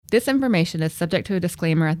This information is subject to a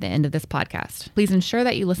disclaimer at the end of this podcast. Please ensure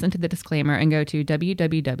that you listen to the disclaimer and go to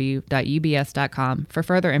www.ubs.com for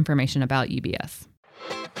further information about UBS.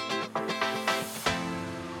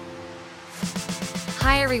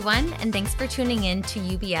 Hi, everyone, and thanks for tuning in to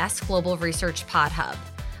UBS Global Research Pod Hub,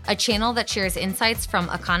 a channel that shares insights from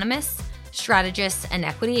economists, strategists, and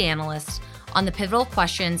equity analysts on the pivotal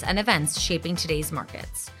questions and events shaping today's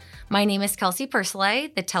markets. My name is Kelsey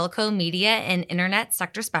Persolay, the Telco, Media, and Internet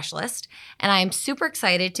Sector Specialist, and I am super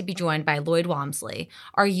excited to be joined by Lloyd Walmsley,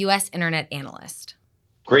 our U.S. Internet Analyst.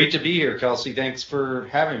 Great to be here, Kelsey. Thanks for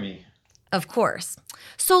having me. Of course.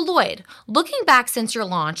 So Lloyd, looking back since your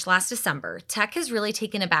launch last December, tech has really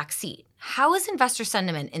taken a back seat. How is investor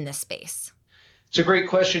sentiment in this space? It's a great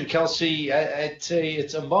question, Kelsey. I'd say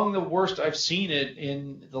it's among the worst I've seen it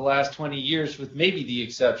in the last 20 years, with maybe the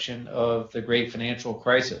exception of the great financial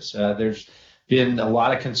crisis. There's been a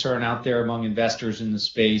lot of concern out there among investors in the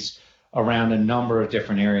space around a number of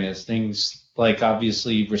different areas. Things like,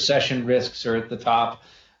 obviously, recession risks are at the top,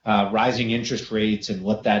 rising interest rates and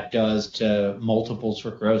what that does to multiples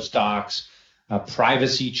for growth stocks,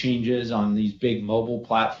 privacy changes on these big mobile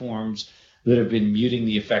platforms that have been muting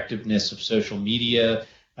the effectiveness of social media,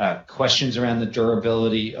 questions around the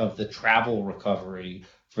durability of the travel recovery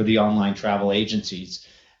for the online travel agencies.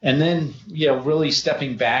 And then, really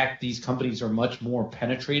stepping back, these companies are much more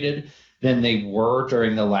penetrated than they were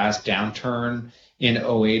during the last downturn in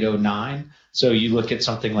 08-09. So you look at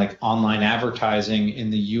something like online advertising in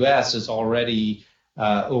the US is already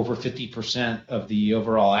over 50% of the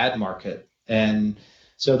overall ad market. And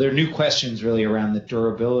so there are new questions really around the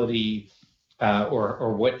durability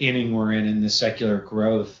or what inning we're in the secular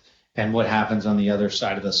growth and what happens on the other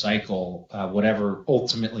side of the cycle, whatever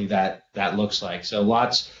ultimately that looks like. So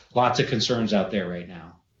lots of concerns out there right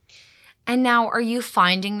now. And now, are you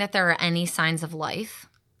finding that there are any signs of life?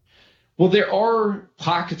 Well, there are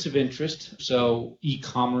pockets of interest. So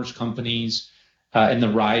e-commerce companies in the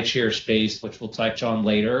rideshare space, which we'll touch on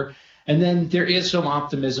later. And then there is some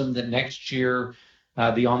optimism that next year,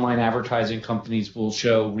 the online advertising companies will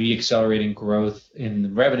show re-accelerating growth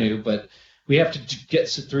in revenue, but we have to get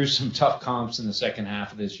through some tough comps in the second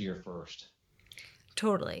half of this year first.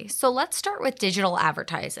 Totally. So let's start with digital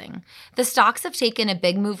advertising. The stocks have taken a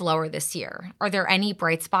big move lower this year. Are there any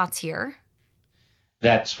bright spots here?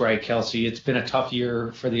 That's right, Kelsey. It's been a tough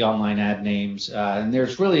year for the online ad names, and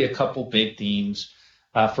there's really a couple big themes.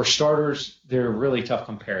 For starters, they're really tough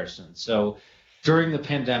comparisons. So during the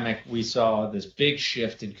pandemic, we saw this big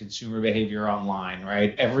shift in consumer behavior online,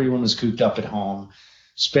 right? Everyone was cooped up at home,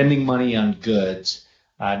 spending money on goods,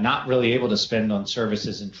 not really able to spend on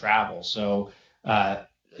services and travel. So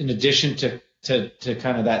in addition to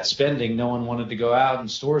kind of that spending, no one wanted to go out and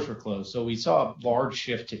stores were closed. So we saw a large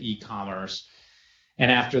shift to e-commerce. And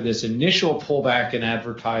after this initial pullback in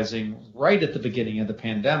advertising right at the beginning of the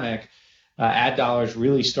pandemic, ad dollars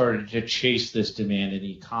really started to chase this demand in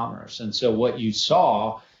e-commerce. And so what you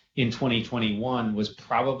saw in 2021 was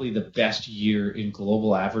probably the best year in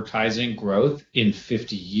global advertising growth in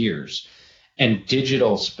 50 years. And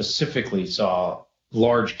digital specifically saw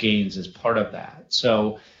large gains as part of that.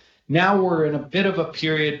 So now we're in a bit of a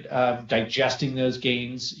period of digesting those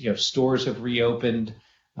gains. Stores have reopened,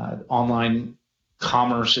 online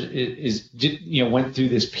commerce went through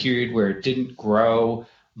this period where it didn't grow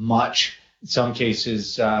much. In some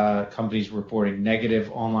cases, companies reporting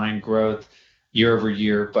negative online growth year over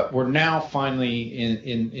year, but we're now finally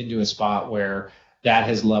into a spot where that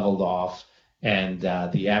has leveled off, and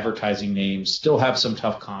the advertising names still have some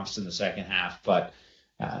tough comps in the second half, but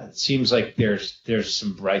it seems like there's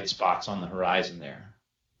some bright spots on the horizon there.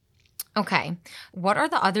 Okay. What are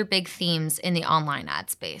the other big themes in the online ad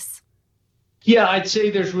space? Yeah, I'd say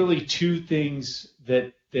there's really two things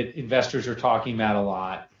that investors are talking about a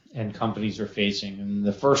lot and companies are facing. And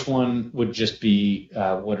the first one would just be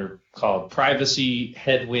what are called privacy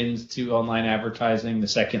headwinds to online advertising. The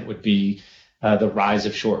second would be the rise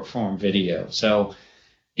of short form video. So,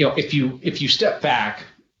 if you step back,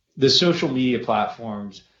 the social media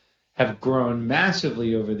platforms have grown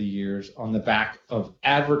massively over the years on the back of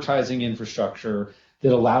advertising infrastructure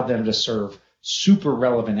that allowed them to serve super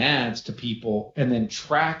relevant ads to people and then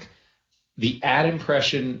track the ad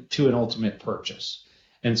impression to an ultimate purchase.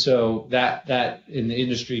 And so that in the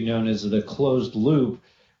industry known as the closed loop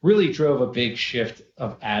really drove a big shift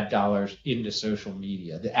of ad dollars into social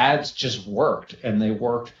media. The ads just worked, and they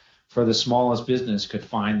worked for the smallest business could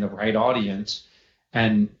find the right audience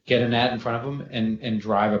and get an ad in front of them and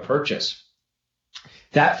drive a purchase.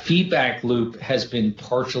 That feedback loop has been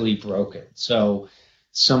partially broken. So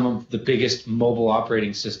some of the biggest mobile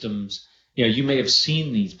operating systems You may have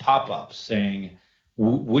seen these pop-ups saying,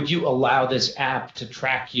 would you allow this app to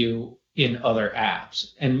track you in other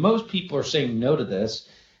apps? And most people are saying no to this,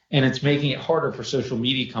 and it's making it harder for social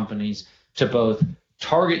media companies to both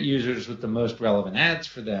target users with the most relevant ads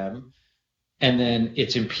for them, and then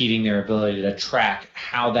it's impeding their ability to track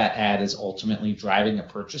how that ad is ultimately driving a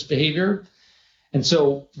purchase behavior. And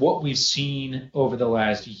so what we've seen over the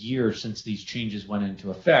last year since these changes went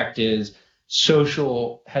into effect is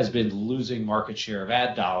social has been losing market share of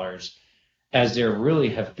ad dollars, as there really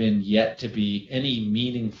have been yet to be any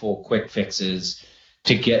meaningful quick fixes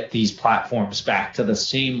to get these platforms back to the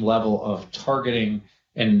same level of targeting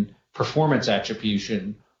and performance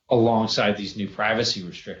attribution alongside these new privacy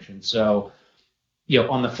restrictions. So,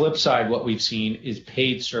 on the flip side, what we've seen is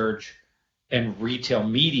paid search and retail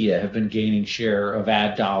media have been gaining share of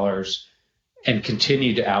ad dollars and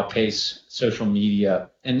continue to outpace social media.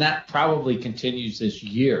 And that probably continues this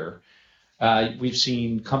year. We've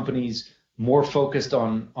seen companies more focused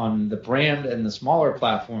on the brand and the smaller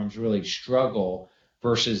platforms really struggle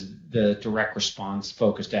versus the direct response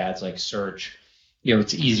focused ads like search.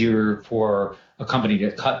 It's easier for a company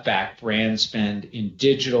to cut back brand spend in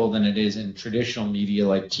digital than it is in traditional media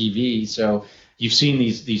like TV. So you've seen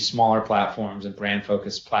these smaller platforms and brand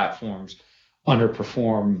focused platforms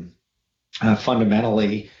underperform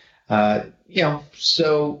fundamentally.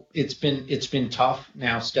 So it's been tough.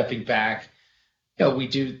 Now stepping back, we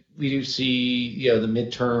do see the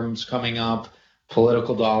midterms coming up.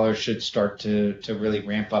 Political dollars should start to really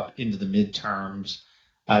ramp up into the midterms.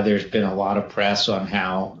 There's been a lot of press on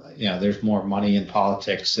how there's more money in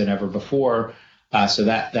politics than ever before, so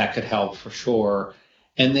that could help for sure.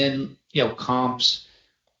 And then comps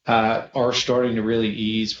are starting to really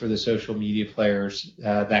ease for the social media players.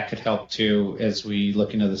 That could help too as we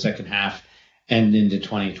look into the second half and into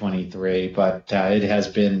 2023. But it has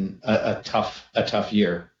been a tough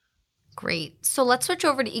year. Great. So let's switch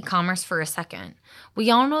over to e-commerce for a second.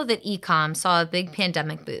 We all know that e-com saw a big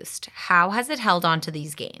pandemic boost. How has it held on to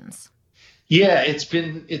these gains? Yeah, it's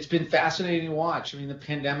been fascinating to watch. I mean, the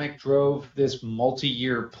pandemic drove this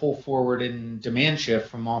multi-year pull forward in demand shift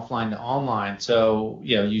from offline to online. So,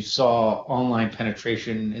 you saw online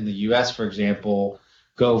penetration in the US, for example,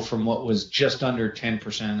 go from what was just under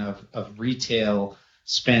 10% of retail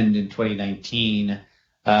spend in 2019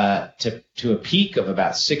 to a peak of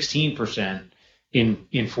about 16% in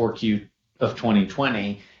 4Q of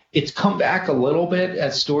 2020. It's come back a little bit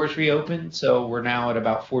as stores reopen. So we're now at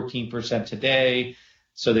about 14% today.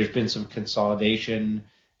 So there's been some consolidation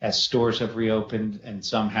as stores have reopened and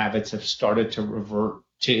some habits have started to revert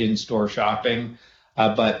to in-store shopping.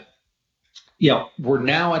 But we're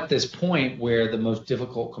now at this point where the most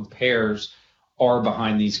difficult compares are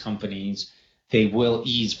behind these companies. They will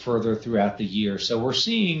ease further throughout the year. So we're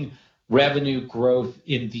seeing revenue growth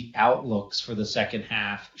in the outlooks for the second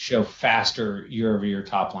half show faster year-over-year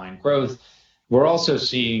top-line growth. We're also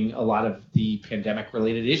seeing a lot of the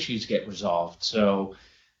pandemic-related issues get resolved. So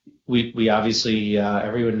we obviously,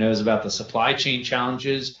 everyone knows about the supply chain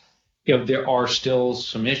challenges. There are still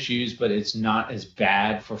some issues, but it's not as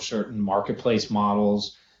bad for certain marketplace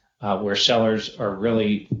models where sellers are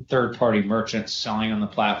really third-party merchants selling on the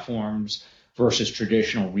platforms versus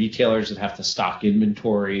traditional retailers that have to stock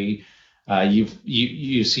inventory.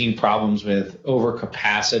 You've seen problems with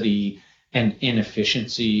overcapacity and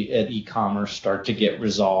inefficiency at e-commerce start to get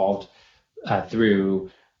resolved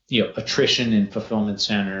through attrition in fulfillment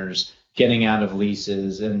centers, getting out of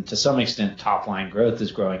leases, and to some extent top line growth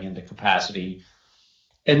is growing into capacity.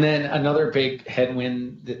 And then another big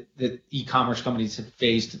headwind that e-commerce companies have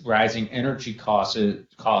faced, rising energy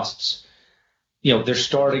costs. They're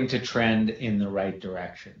starting to trend in the right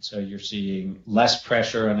direction. So you're seeing less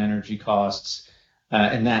pressure on energy costs,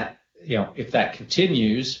 and that, if that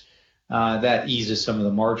continues, that eases some of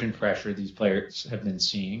the margin pressure these players have been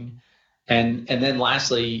seeing. And then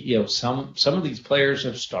lastly, some of these players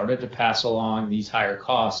have started to pass along these higher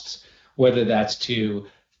costs, whether that's to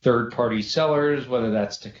third-party sellers, whether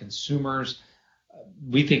that's to consumers.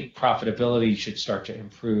 We think profitability should start to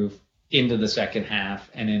improve into the second half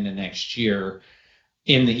and into next year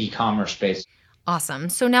in the e-commerce space. Awesome.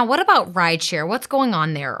 So now what about rideshare? What's going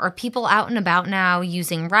on there? Are people out and about now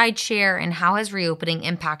using rideshare, and how has reopening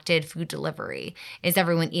impacted food delivery? Is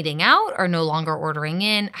everyone eating out or no longer ordering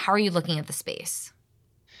in? How are you looking at the space?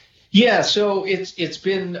 Yeah, so it's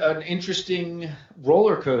been an interesting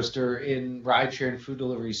roller coaster in rideshare and food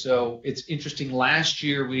delivery. So it's interesting. Last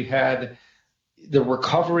year we had the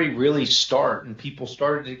recovery really start and people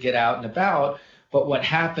started to get out and about. But what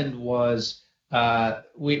happened was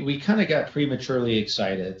we kind of got prematurely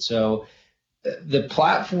excited. So the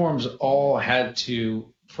platforms all had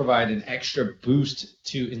to provide an extra boost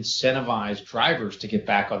to incentivize drivers to get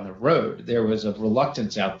back on the road. There was a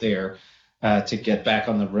reluctance out there to get back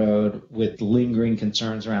on the road with lingering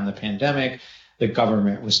concerns around the pandemic. The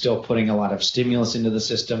government was still putting a lot of stimulus into the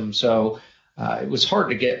system. So it was hard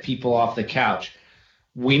to get people off the couch.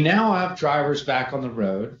 We now have drivers back on the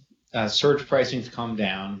road. Surge pricing's come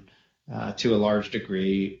down to a large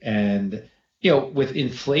degree. And, with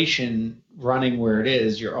inflation running where it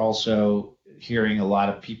is, you're also hearing a lot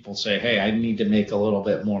of people say, hey, I need to make a little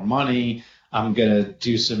bit more money. I'm going to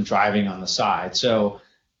do some driving on the side. So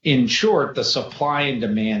in short, the supply and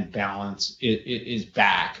demand balance is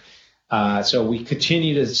back. So we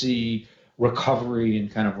continue to see recovery in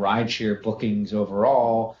kind of rideshare bookings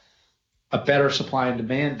overall. A better supply and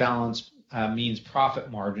demand balance means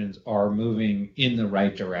profit margins are moving in the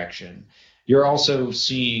right direction. You're also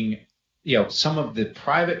seeing, some of the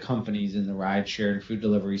private companies in the rideshare and food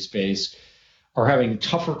delivery space are having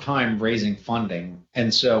tougher time raising funding.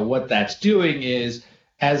 And so what that's doing is,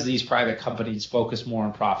 as these private companies focus more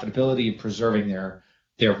on profitability and preserving their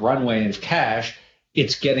runway of cash,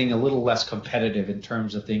 it's getting a little less competitive in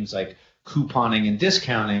terms of things like couponing and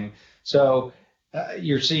discounting. So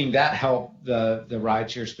you're seeing that help the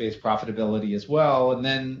rideshare space profitability as well. And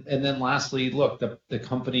then lastly, look, the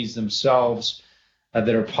companies themselves that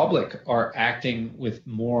are public are acting with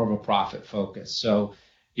more of a profit focus. So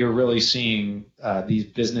you're really seeing these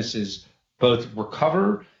businesses both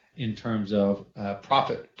recover in terms of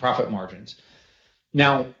profit margins.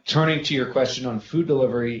 Now, turning to your question on food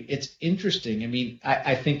delivery, it's interesting. I mean,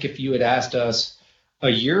 I think if you had asked us a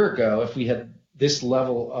year ago, if we had this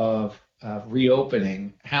level of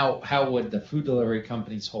reopening, how would the food delivery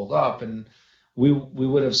companies hold up? And we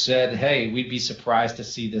would have said, hey, we'd be surprised to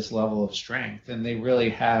see this level of strength. And they really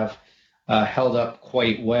have held up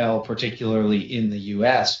quite well, particularly in the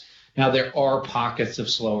U.S. Now, there are pockets of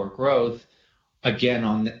slower growth, again,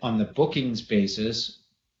 on the bookings basis,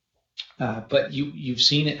 but you've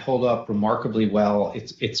seen it hold up remarkably well.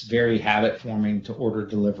 It's very habit forming to order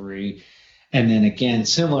delivery. And then again,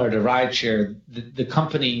 similar to rideshare, the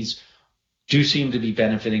companies do seem to be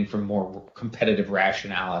benefiting from more competitive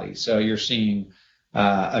rationality. So you're seeing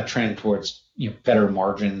a trend towards better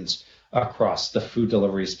margins across the food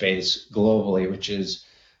delivery space globally, which is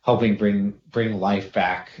helping bring life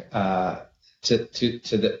back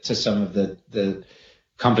to some of the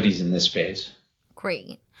companies in this space.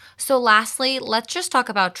 Great. So lastly, let's just talk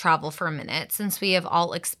about travel for a minute, since we have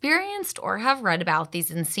all experienced or have read about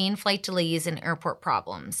these insane flight delays and airport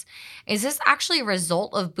problems. Is this actually a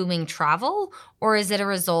result of booming travel, or is it a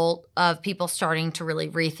result of people starting to really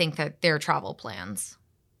rethink their travel plans?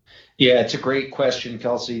 Yeah, it's a great question,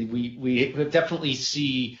 Kelsey. We definitely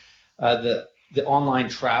see the online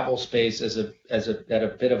travel space as at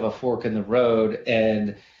a bit of a fork in the road,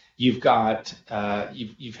 and you've got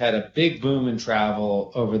you've had a big boom in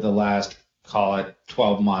travel over the last, call it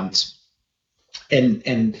 12 months,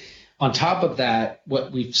 and on top of that,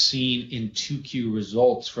 what we've seen in 2Q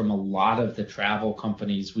results from a lot of the travel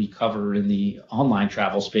companies we cover in the online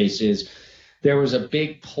travel space is there was a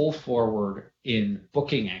big pull forward in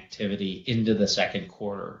booking activity into the second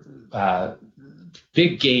quarter.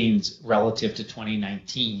 Big gains relative to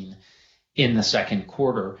 2019 in the second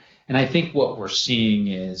quarter. And I think what we're seeing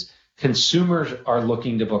is consumers are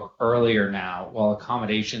looking to book earlier now while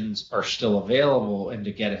accommodations are still available and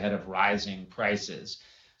to get ahead of rising prices.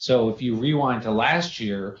 So if you rewind to last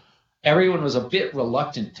year, everyone was a bit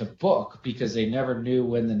reluctant to book because they never knew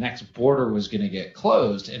when the next border was going to get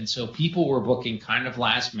closed. And so people were booking kind of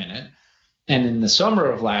last minute. And in the summer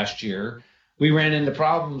of last year, we ran into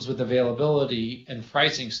problems with availability and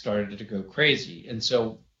pricing started to go crazy. And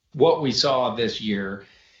so what we saw this year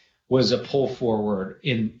was a pull forward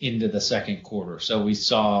into the second quarter. So we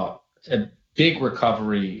saw a big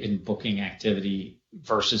recovery in booking activity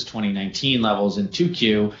versus 2019 levels in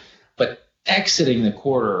 2Q, but exiting the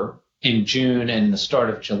quarter in June and the start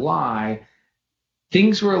of July,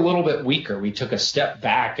 things were a little bit weaker. We took a step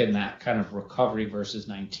back in that kind of recovery versus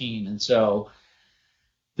 19. And so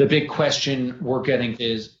the big question we're getting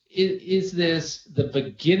is this the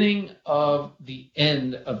beginning of the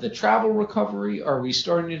end of the travel recovery? Are we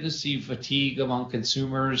starting to see fatigue among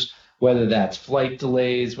consumers, whether that's flight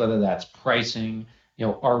delays, whether that's pricing?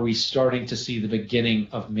 Are we starting to see the beginning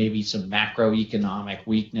of maybe some macroeconomic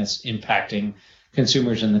weakness impacting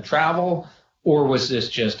consumers in the travel? Or was this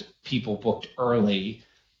just people booked early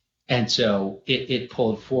and so it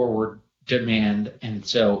pulled forward demand? And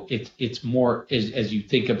so it's more as you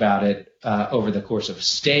think about it over the course of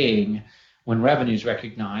staying, when revenue is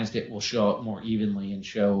recognized, it will show up more evenly and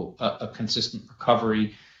show a consistent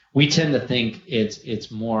recovery. We tend to think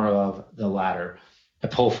it's more of the latter, a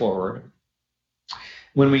pull forward.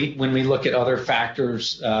 When we look at other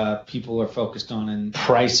factors people are focused on, and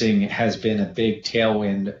pricing has been a big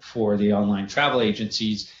tailwind for the online travel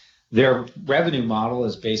agencies. Their revenue model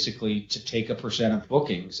is basically to take a percent of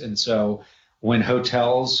bookings. And so when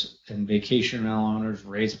hotels and vacation rental owners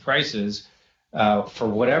raise prices for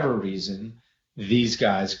whatever reason, these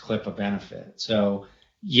guys clip a benefit. So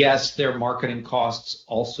yes, their marketing costs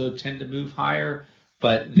also tend to move higher,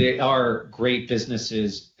 but they are great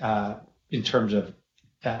businesses in terms of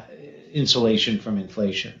insulation from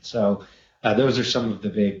inflation. So those are some of the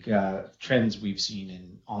big trends we've seen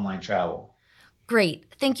in online travel. Great.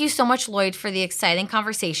 Thank you so much, Lloyd, for the exciting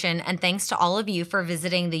conversation, and thanks to all of you for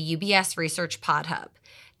visiting the UBS Research Pod Hub.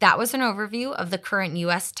 That was an overview of the current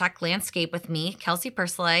U.S. tech landscape with me, Kelsey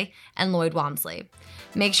Pursley, and Lloyd Walmsley.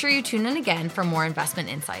 Make sure you tune in again for more investment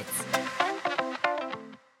insights.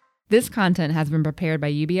 This content has been prepared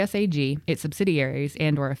by UBS AG, its subsidiaries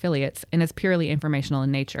and/or affiliates, and is purely informational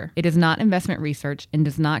in nature. It is not investment research and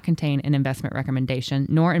does not contain an investment recommendation,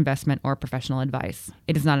 nor investment or professional advice.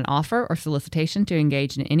 It is not an offer or solicitation to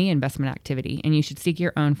engage in any investment activity, and you should seek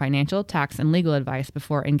your own financial, tax, and legal advice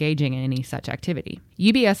before engaging in any such activity.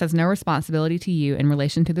 UBS has no responsibility to you in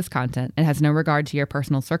relation to this content and has no regard to your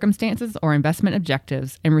personal circumstances or investment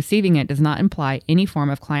objectives, and receiving it does not imply any form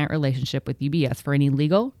of client relationship with UBS for any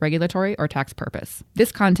legal, regulatory, or tax purpose.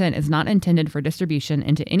 This content is not intended for distribution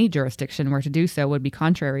into any jurisdiction where to do so would be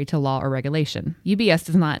contrary to law or regulation. UBS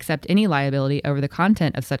does not accept any liability over the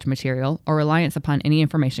content of such material or reliance upon any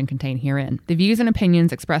information contained herein. The views and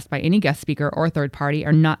opinions expressed by any guest speaker or third party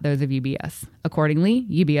are not those of UBS. Accordingly,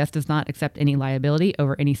 UBS does not accept any liability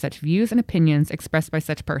over any such views and opinions expressed by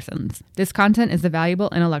such persons. This content is the valuable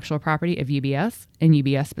intellectual property of UBS, and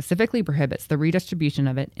UBS specifically prohibits the redistribution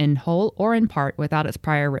of it in whole or in part without its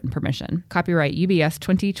prior written permission. Copyright UBS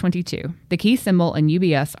 2022. The key symbol and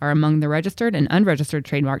UBS are among the registered and unregistered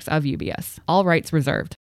trademarks of UBS. All rights reserved.